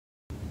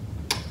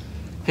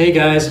Hey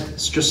guys,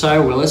 it's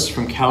Josiah Willis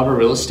from Caliber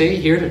Real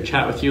Estate here to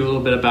chat with you a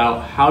little bit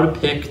about how to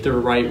pick the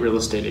right real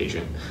estate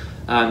agent.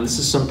 This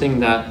is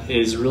something that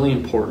is really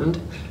important.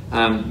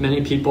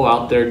 Many people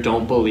out there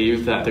don't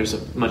believe that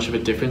there's much of a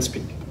difference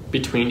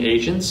between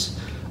agents.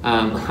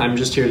 I'm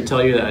just here to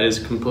tell you that is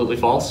completely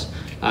false.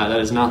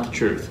 That is not the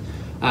truth.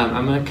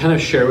 I'm going to kind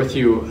of share with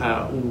you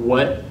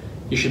what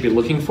you should be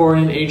looking for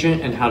in an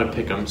agent and how to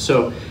pick them.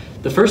 So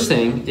the first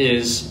thing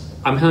is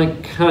I'm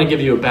going to kind of give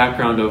you a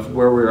background of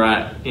where we're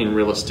at in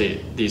real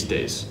estate these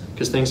days,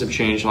 because things have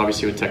changed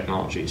obviously with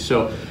technology.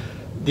 So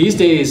these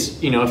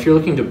days, if you're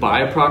looking to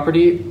buy a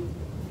property,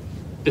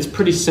 it's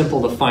pretty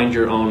simple to find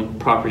your own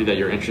property that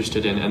you're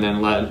interested in and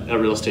then let a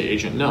real estate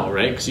agent know,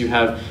 right? Because you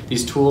have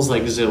these tools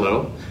like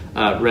Zillow,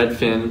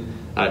 Redfin,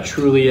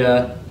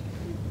 Trulia,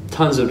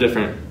 tons of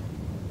different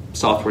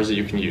softwares that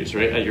you can use,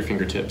 right, at your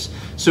fingertips.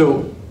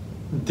 So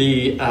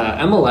the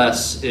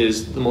MLS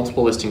is the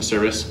multiple listing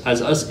service. As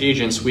us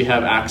agents, we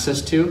have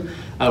access to.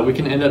 We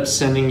can end up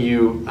sending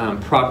you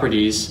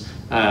properties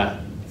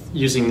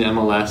using the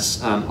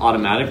MLS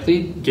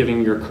automatically,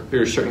 giving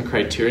your certain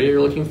criteria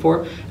you're looking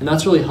for, and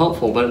that's really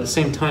helpful. But at the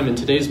same time, in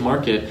today's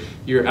market,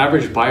 your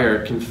average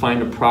buyer can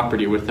find a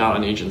property without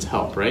an agent's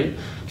help, right?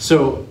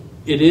 So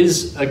it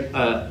is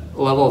a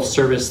level of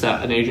service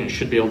that an agent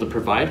should be able to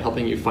provide,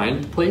 helping you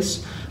find the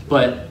place.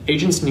 But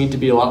agents need to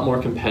be a lot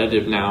more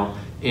competitive now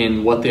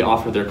in what they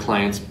offer their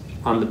clients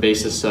on the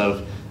basis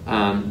of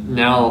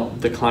now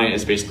the client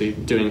is basically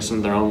doing some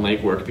of their own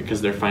legwork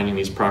because they're finding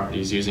these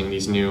properties using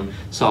these new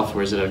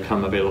softwares that have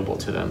come available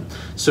to them.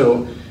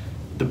 So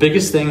the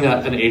biggest thing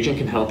that an agent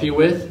can help you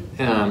with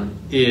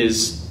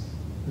is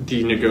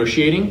the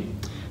negotiating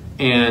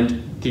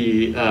and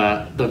the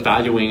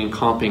valuing and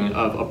comping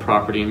of a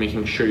property and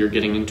making sure you're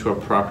getting into a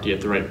property at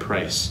the right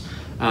price.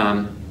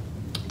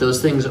 Those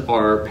things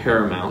are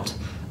paramount.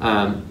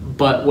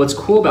 But what's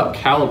cool about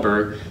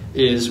Caliber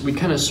is we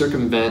kind of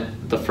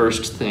circumvent the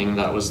first thing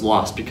that was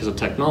lost because of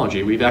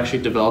technology. We've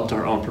actually developed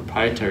our own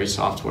proprietary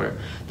software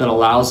that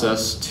allows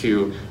us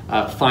to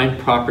find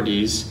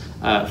properties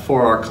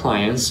for our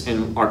clients,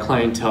 and our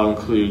clientele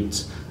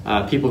includes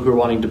people who are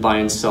wanting to buy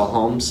and sell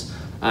homes,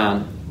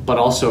 but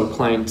also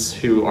clients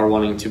who are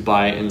wanting to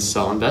buy and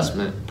sell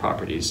investment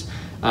properties.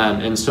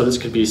 And so this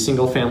could be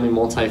single family,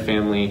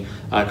 multifamily,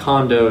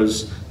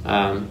 condos,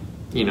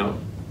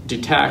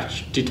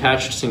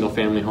 detached single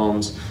family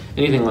homes,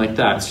 anything like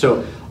that.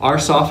 So our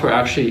software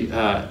actually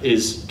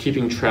is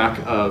keeping track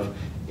of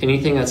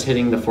anything that's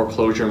hitting the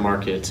foreclosure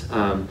market.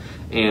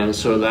 And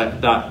so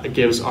that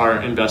gives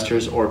our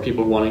investors or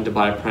people wanting to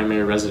buy a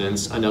primary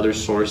residence another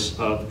source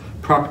of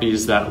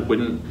properties that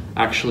wouldn't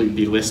actually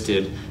be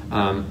listed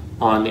on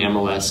the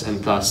MLS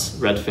and thus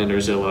Redfin or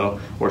Zillow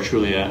or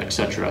Trulia,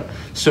 etc.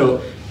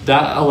 So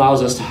that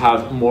allows us to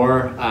have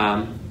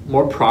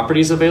more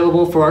properties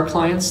available for our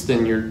clients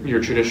than your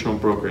traditional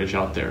brokerage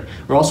out there.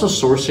 We're also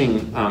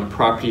sourcing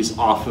properties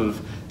off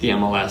of the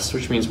MLS,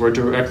 which means we're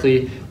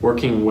directly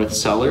working with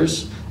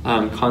sellers,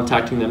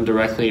 contacting them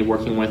directly,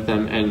 working with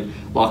them, and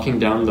locking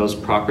down those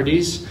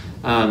properties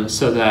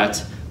so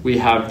that we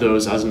have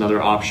those as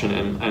another option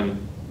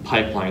and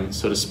pipeline,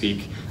 so to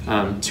speak,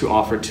 to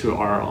offer to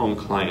our own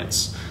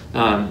clients.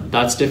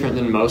 That's different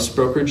than most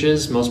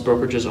brokerages. Most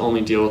brokerages only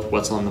deal with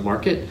what's on the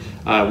market.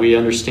 We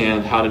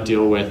understand how to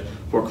deal with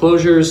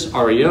foreclosures,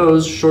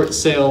 REOs, short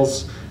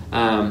sales,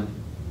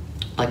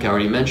 like I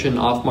already mentioned,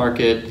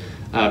 off-market,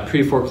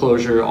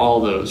 pre-foreclosure, all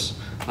those.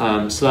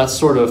 So that's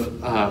sort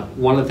of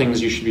one of the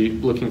things you should be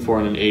looking for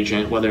in an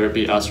agent, whether it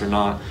be us or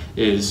not,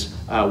 is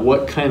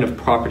what kind of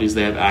properties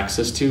they have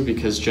access to,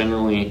 because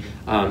generally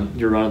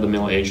your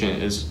run-of-the-mill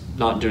agent is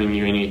not doing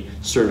you any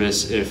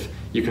service if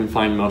you can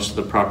find most of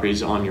the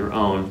properties on your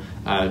own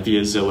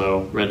via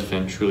Zillow,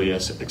 Redfin,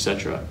 Trulia,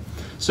 etc.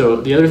 So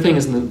the other thing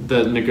is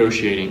the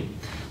negotiating.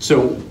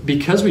 So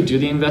because we do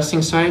the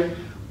investing side,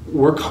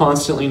 we're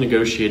constantly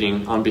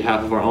negotiating on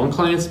behalf of our own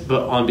clients,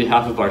 but on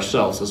behalf of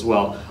ourselves as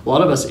well. A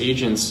lot of us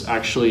agents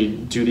actually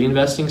do the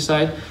investing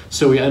side,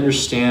 so we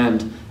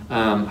understand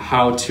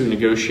how to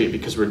negotiate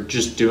because we're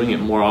just doing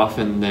it more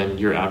often than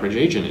your average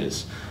agent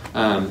is.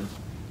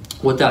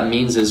 What that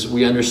means is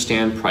we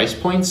understand price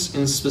points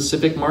in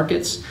specific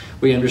markets.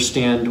 We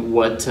understand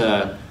what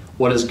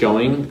is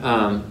going,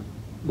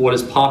 what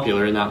is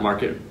popular in that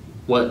market,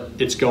 what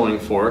it's going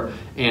for,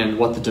 and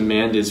what the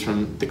demand is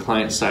from the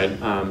client side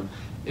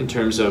in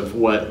terms of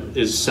what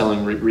is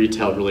selling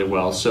retail really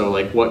well. So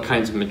like what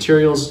kinds of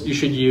materials you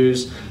should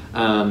use,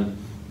 what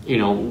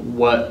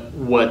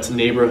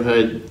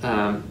neighborhood,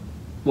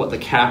 what the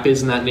cap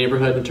is in that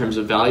neighborhood in terms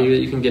of value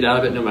that you can get out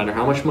of it no matter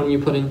how much money you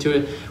put into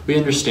it. We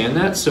understand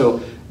that.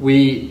 So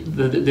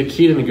the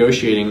key to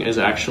negotiating is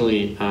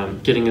actually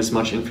getting as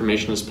much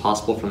information as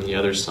possible from the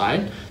other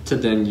side to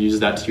then use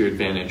that to your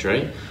advantage,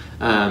 right?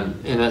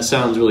 And that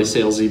sounds really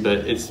salesy, but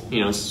it's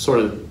sort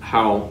of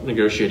how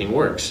negotiating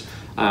works.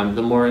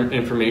 The more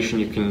information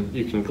you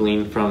can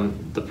glean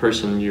from the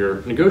person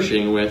you're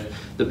negotiating with,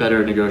 the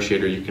better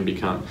negotiator you can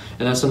become.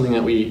 And that's something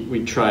that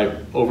we try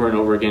over and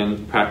over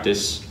again,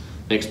 practice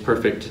makes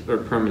perfect or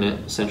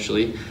permanent,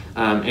 essentially.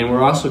 And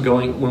we're also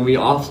going, when we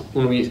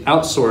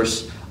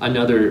outsource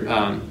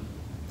another,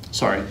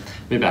 sorry,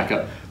 let me back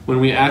up. When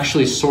we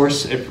actually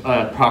source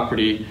a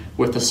property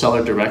with the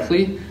seller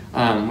directly,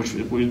 which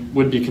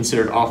would be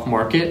considered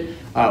off-market,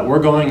 we're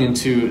going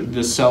into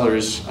the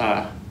seller's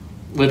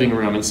living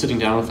room and sitting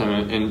down with them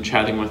and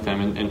chatting with them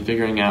and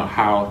figuring out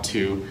how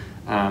to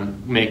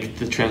make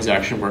the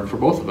transaction work for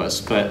both of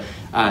us. But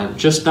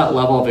just that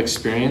level of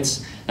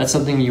experience, that's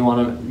something you want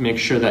to make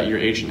sure that your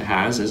agent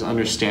has, is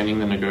understanding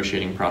the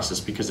negotiating process,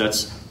 because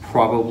that's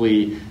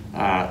probably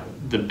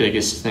the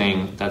biggest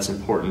thing that's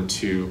important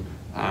to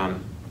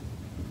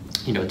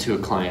to a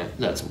client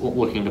that's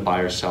looking to buy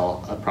or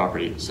sell a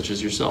property, such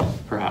as yourself,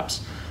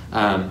 perhaps.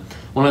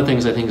 One of the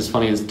things I think is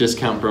funny is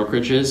discount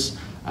brokerages.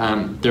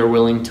 They're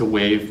willing to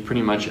waive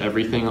pretty much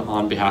everything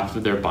on behalf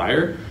of their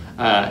buyer,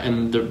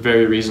 and the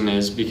very reason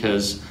is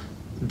because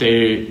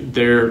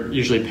they're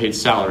usually paid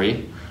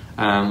salary,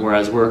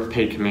 whereas we're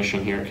paid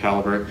commission here at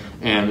Caliber.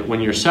 And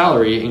when you're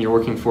salary and you're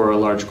working for a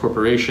large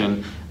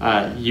corporation,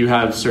 you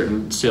have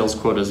certain sales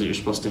quotas that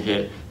you're supposed to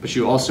hit, but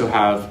you also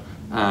have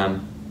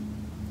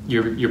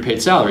your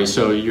paid salary,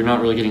 so you're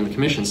not really getting the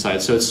commission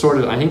side. So it's sort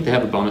of, I think they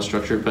have a bonus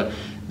structure, but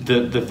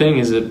the thing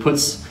is, it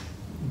puts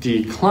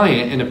the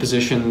client in a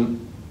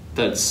position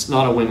that's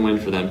not a win-win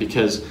for them,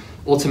 because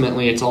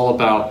ultimately it's all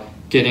about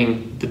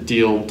getting the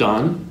deal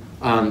done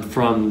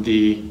from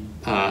the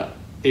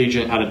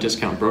agent at a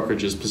discount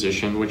brokerage's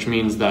position, which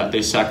means that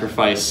they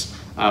sacrifice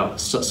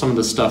some of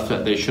the stuff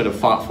that they should have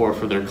fought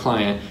for their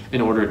client in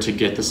order to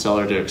get the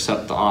seller to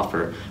accept the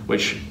offer,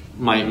 which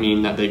might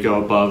mean that they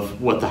go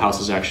above what the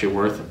house is actually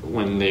worth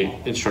when they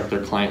instruct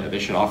their client that they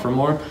should offer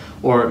more,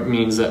 or it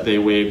means that they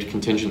waived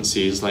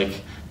contingencies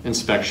like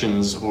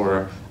inspections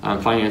or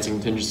financing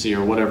contingency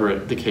or whatever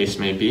the case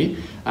may be.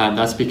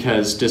 That's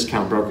because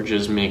discount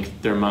brokerages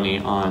make their money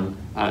on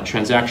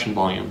transaction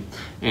volume.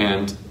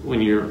 And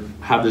when you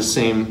have the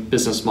same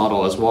business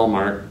model as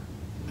Walmart,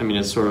 I mean,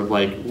 it's sort of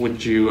like,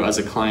 would you as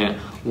a client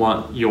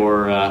want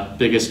your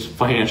biggest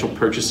financial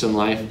purchase in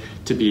life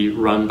to be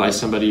run by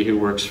somebody who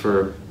works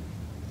for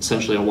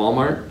essentially a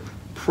Walmart?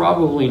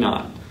 Probably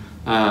not.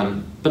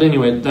 But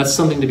anyway, that's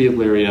something to be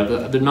leery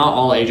of. Not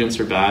all agents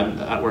are bad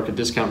at work at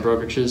discount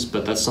brokerages,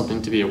 but that's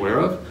something to be aware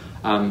of.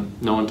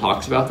 No one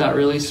talks about that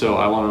really, so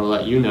I want to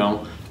let you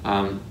know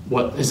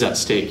what is at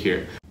stake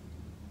here.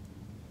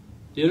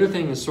 The other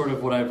thing is sort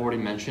of what I've already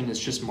mentioned, is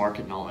just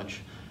market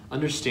knowledge.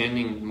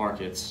 Understanding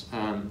markets.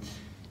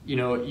 You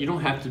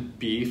don't have to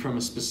be from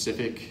a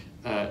specific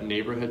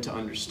neighborhood to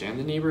understand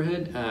the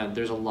neighborhood.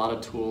 There's a lot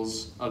of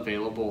tools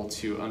available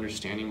to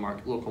understanding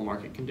local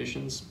market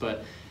conditions,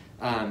 but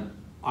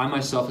I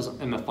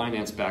myself am a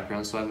finance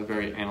background, so I have a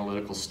very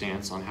analytical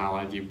stance on how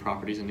I view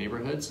properties and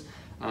neighborhoods,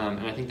 and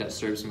I think that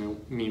serves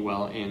me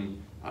well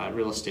in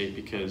real estate,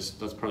 because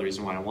that's part of the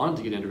reason why I wanted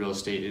to get into real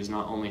estate, is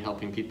not only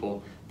helping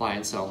people buy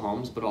and sell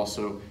homes, but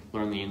also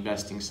learn the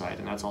investing side,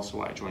 and that's also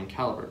why I joined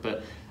Caliber.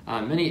 But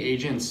many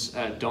agents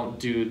don't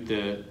do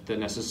the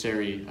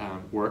necessary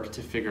work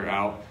to figure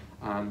out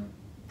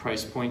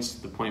price points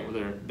to the point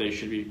where they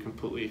should be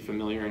completely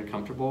familiar and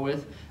comfortable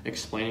with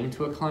explaining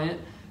to a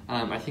client.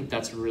 I think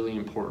that's really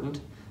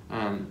important.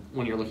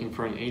 When you're looking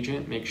for an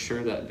agent, make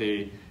sure that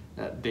they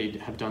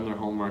have done their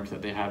homework,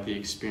 that they have the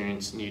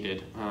experience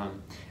needed,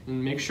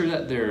 and make sure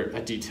that they're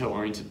a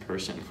detail-oriented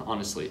person,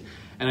 honestly.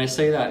 And I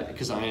say that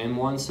because I am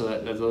one, so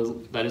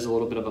that is a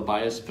little bit of a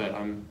bias, but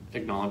I'm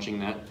acknowledging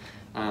that.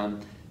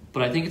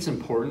 But I think it's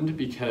important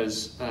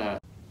because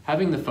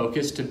having the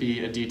focus to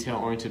be a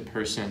detail-oriented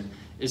person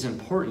is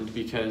important,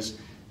 because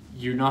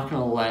you're not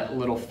going to let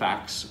little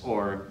facts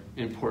or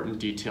important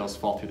details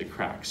fall through the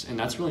cracks, and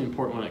that's really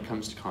important when it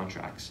comes to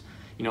contracts.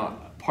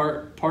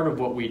 Part of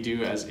what we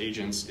do as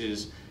agents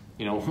is,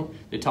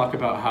 they talk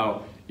about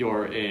how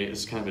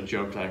it's kind of a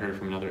joke that I heard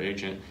from another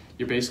agent.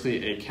 You're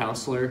basically a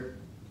counselor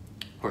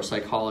or a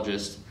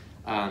psychologist.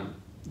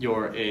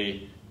 You're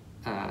a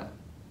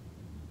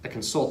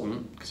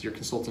consultant, because you're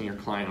consulting your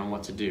client on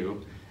what to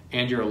do,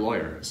 and you're a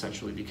lawyer,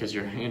 essentially, because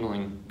you're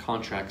handling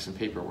contracts and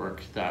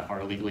paperwork that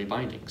are legally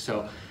binding.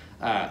 So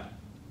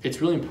it's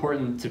really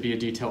important to be a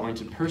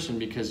detail-oriented person,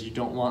 because you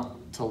don't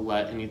want to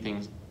let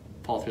anything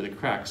fall through the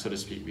cracks, so to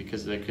speak,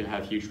 because they could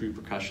have huge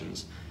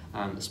repercussions,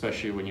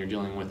 especially when you're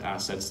dealing with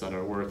assets that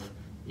are worth,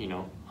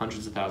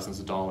 hundreds of thousands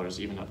of dollars,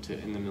 even up to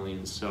in the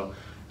millions. So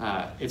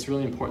it's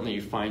really important that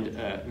you find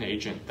an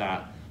agent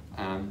that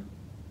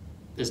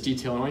is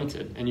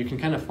detail-oriented, and you can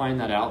kind of find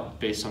that out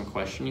based on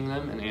questioning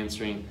them and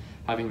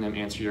having them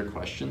answer your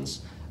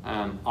questions.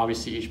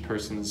 Obviously, each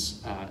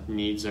person's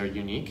needs are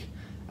unique,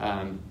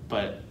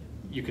 but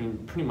you can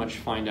pretty much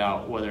find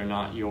out whether or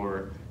not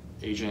your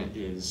agent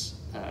is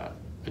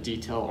a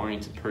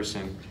detail-oriented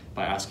person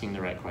by asking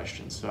the right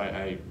questions. So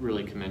I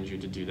really commend you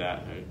to do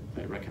that.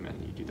 I recommend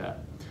that you do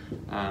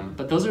that.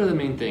 But those are the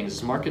main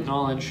things: market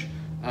knowledge,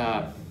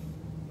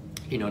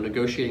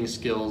 negotiating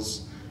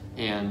skills,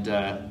 and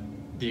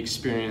the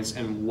experience,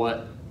 and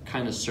what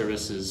kind of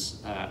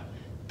services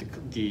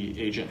the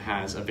agent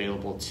has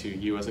available to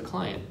you as a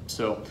client.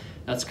 So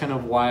that's kind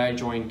of why I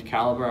joined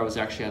Caliber. I was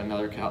actually at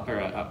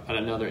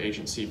another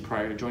agency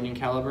prior to joining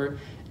Caliber,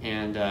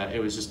 and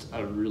it was just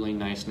a really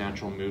nice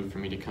natural move for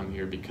me to come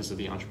here because of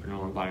the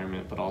entrepreneurial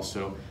environment, but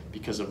also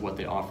because of what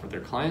they offer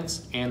their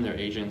clients and their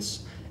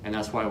agents. And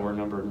that's why we're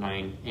number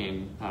 9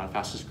 in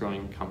fastest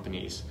growing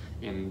companies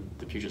in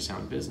the Puget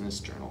Sound Business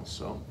Journal.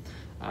 So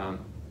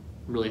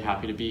really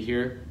happy to be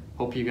here.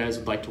 Hope you guys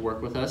would like to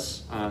work with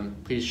us.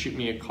 Please shoot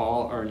me a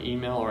call or an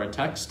email or a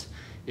text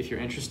if you're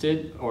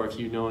interested, or if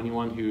you know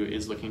anyone who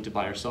is looking to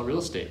buy or sell real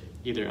estate,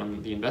 either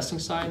on the investing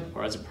side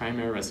or as a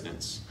primary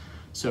residence.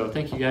 So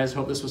thank you guys.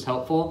 Hope this was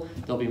helpful.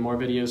 There'll be more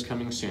videos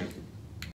coming soon.